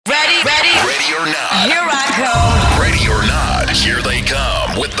or not. Here I come. Ready or not, here they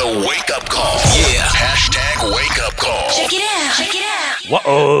come with the wake-up call. Yeah. Hashtag wake-up call. Check it out. Check it out.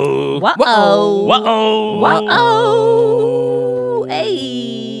 Whoa. Whoa. Whoa. Whoa. Hey.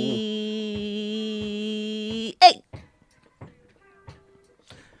 Hey.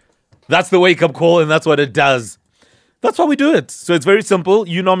 That's the wake-up call, and that's what it does. That's why we do it. So it's very simple.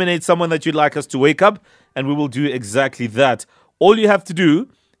 You nominate someone that you'd like us to wake up, and we will do exactly that. All you have to do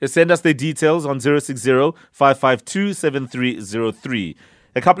is send us their details on 060-552-7303.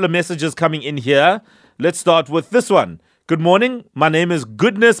 A couple of messages coming in here. Let's start with this one. Good morning. My name is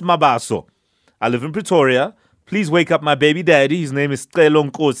Goodness Mabaso. I live in Pretoria. Please wake up my baby daddy. His name is Sicelo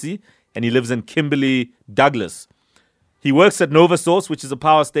Nkosi, and he lives in Kimberley, Douglas. He works at Nova Source, which is a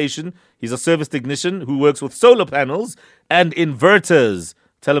power station. He's a service technician who works with solar panels and inverters.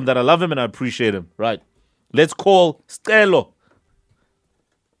 Tell him that I love him and I appreciate him. Right. Let's call Sicelo.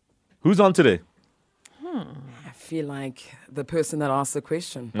 Who's on today? I feel like the person that asked the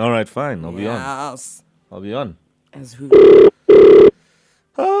question. All right, fine. I'll be on. Yes. I'll be on. As who?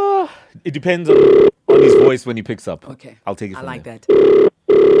 It depends on his voice when he picks up. Okay. I'll take it I from like there. that.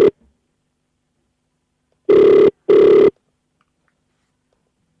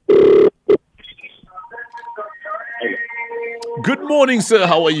 Good morning, sir.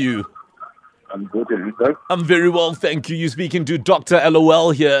 How are you? I'm good, and you, sir? I'm very well, thank you. You're speaking to Dr.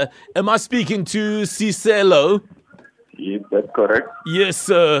 LOL here. Am I speaking to Sicelo? Yes, that's correct. Yes,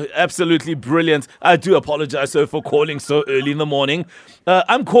 sir. Absolutely brilliant. I do apologize, sir, for calling so early in the morning.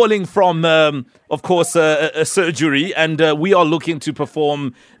 I'm calling from, of course, a surgery, and we are looking to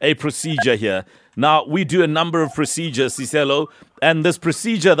perform a procedure here. Now, we do a number of procedures, Sicelo, and this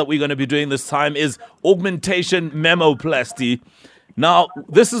procedure that we're going to be doing this time is augmentation mammoplasty. Now,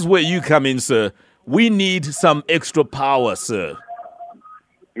 this is where you come in, sir. We need some extra power, sir.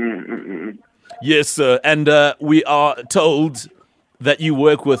 Yes, sir. And we are told that you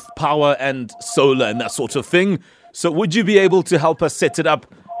work with power and solar and that sort of thing. So would you be able to help us set it up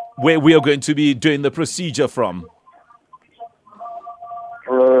where we are going to be doing the procedure from?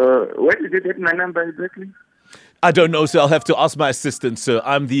 Where did you get my number exactly? I don't know, sir. I'll have to ask my assistant, sir.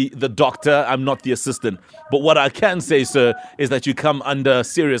 I'm the doctor. I'm not the assistant. But what I can say, sir, is that you come under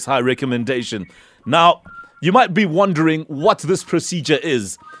serious high recommendation. Now, you might be wondering what this procedure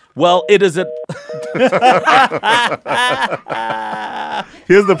is. Well, it is a...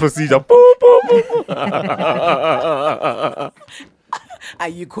 Here's the procedure. Boop, boop, boop. Are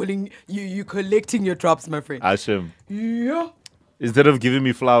you calling you collecting your drops, my friend? Ashim, Yeah. instead of giving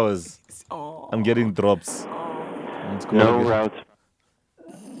me flowers, Oh. I'm getting drops. Let's go No again. route.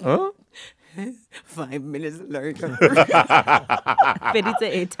 Huh? 5 minutes later. Fedite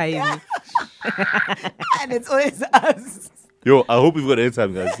airtime. And it's always us. Yo, I hope we've got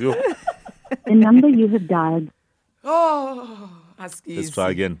airtime, guys. Yo, The number you have dialed. Oh, ask let's try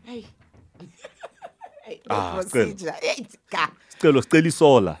again. Hey. Hey, Ah, no good. procedure. Hey, ka. Sicelo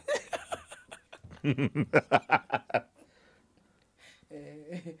sola.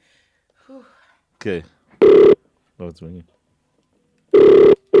 Okay. Oh, it's ringing.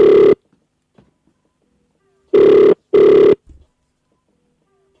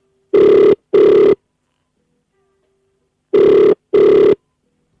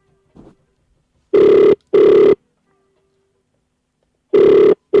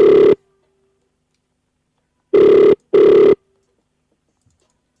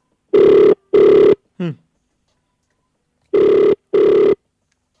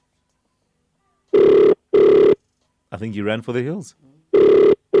 I think he ran for the hills.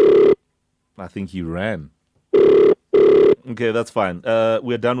 I think he ran. Okay, that's fine.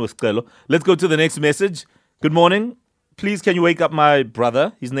 We're done with Sicelo. Let's go to the next message. Good morning. Please, can you wake up my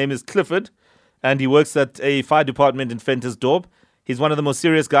brother? His name is Clifford, and he works at a fire department in Ventersdorp. He's one of the most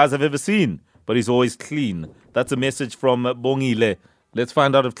serious guys I've ever seen, but he's always clean. That's a message from Bongile. Let's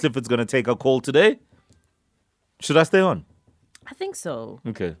find out if Clifford's going to take our call today. Should I stay on? I think so.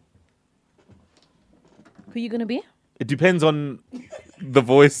 Okay. Who you gonna be? It depends on the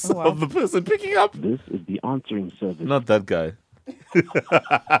voice Oh, wow. of the person picking up. This is the answering service. Not that guy.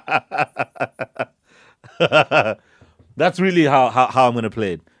 That's really how I'm going to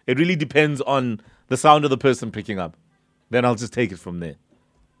play it. It really depends on the sound of the person picking up. Then I'll just take it from there.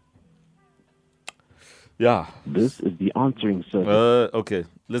 Yeah. This is the answering service. Okay.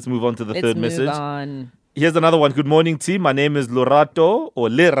 Let's move on to the Let's third move message. on. Here's another one. Good morning, team. My name is Lerato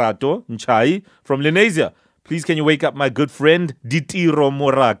Nchai from Lenasia. Please, can you wake up my good friend Ditiro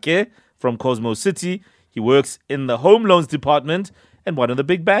Morake from Cosmo City? He works in the home loans department and one of the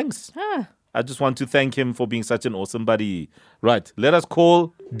big banks. Ah, I just want to thank him for being such an awesome buddy. Right, let us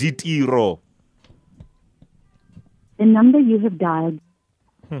call Ditiro. The number you have dialed.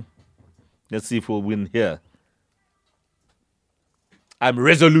 Let's see if we'll win here. I'm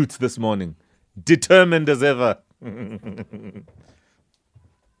resolute this morning. Determined as ever.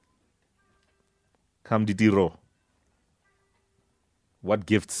 Come, Didiro. What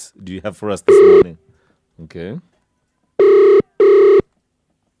gifts do you have for us this morning? Okay.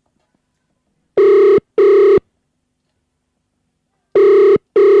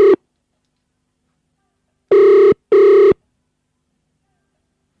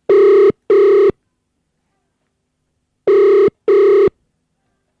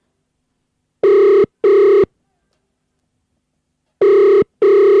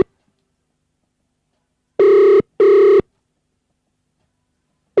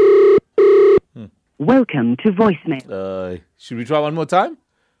 Welcome to voicemail. Should we try one more time?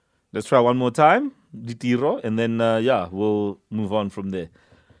 Let's try one more time, Ditiro, and then, we'll move on from there.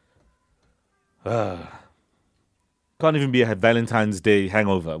 Can't even be a Valentine's Day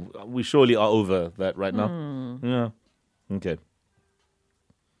hangover. We surely are over that right now. Yeah. Okay.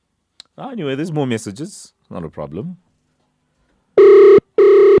 Anyway, there's more messages. Not a problem.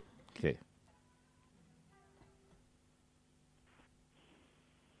 Okay.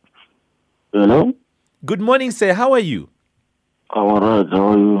 Hello? Good morning, sir. How are you? I'm alright,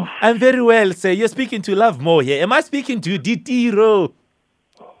 how are you? I'm very well, sir. You're speaking to Love More here. Am I speaking to Ditiro?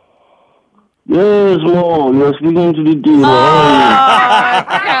 Yes, Mom, you're speaking to the dealer.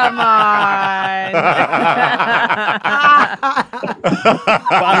 Come on.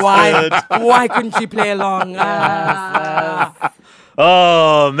 Why couldn't she play along?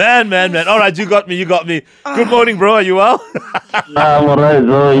 Oh, man. All right, you got me. Good morning, bro. Are you well? I'm alright,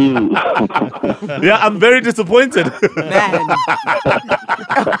 how are you? Yeah, I'm very disappointed. Man.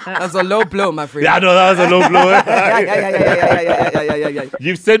 That's a low blow, my friend. Yeah, no, that was a low blow. Yeah.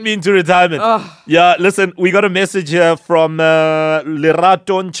 You've sent me into retirement. Yeah, listen, we got a message here from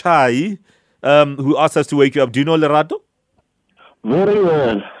Lerato Chai, who asked us to wake you up. Do you know Lerato? Very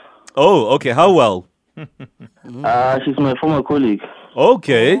well. Oh, okay. How well? She's my former colleague.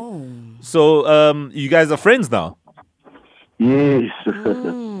 Okay. So, you guys are friends now? Yes.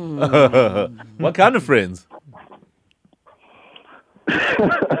 What kind of friends? Yeah.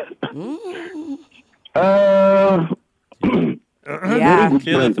 Good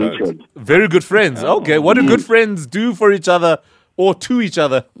friend, Richard. Very good friends. Okay. What do good friends do for each other or to each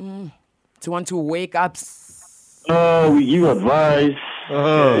other? To want to wake up. We give advice.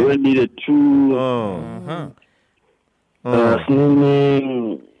 When needed to.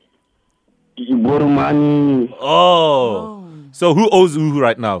 Swimming. You borrow money. Oh. So who owes who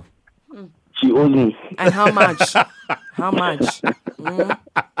right now? She owes me. And how much? How much? Not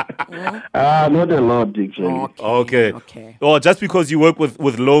a lot, actually. Okay. Or just because you work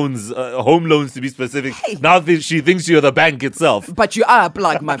with loans, home loans to be specific, now she thinks you're the bank itself. But you are a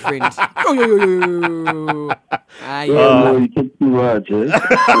plug, my friend. You take too much, eh?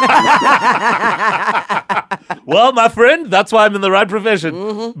 Well, my friend, that's why I'm in the right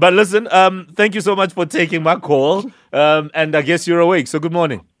profession. But listen, thank you so much for taking my call. And I guess you're awake, so good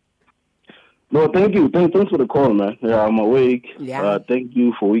morning. No, thank you. Thanks for the call, man. Yeah, I'm awake. Yeah. Thank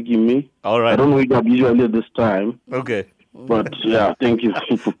you for waking me. All right. I don't wake up usually at this time. Okay. But yeah, thank you.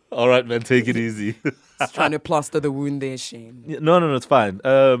 All right, man. Take it easy. Just trying to plaster the wound there, Shane. No, it's fine.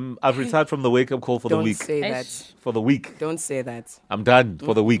 I've retired from the wake-up call for the week. Don't say that. For the week. Don't say that. I'm done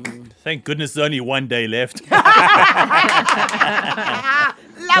for the week. Thank goodness there's only one day left.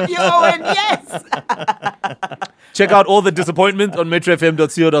 Love you, Owen. Yes. Check out all the disappointment on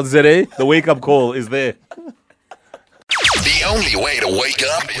metrofm.co.za. The wake-up call is there. The only way to wake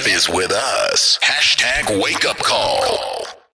up is with us. #WakeUpCall.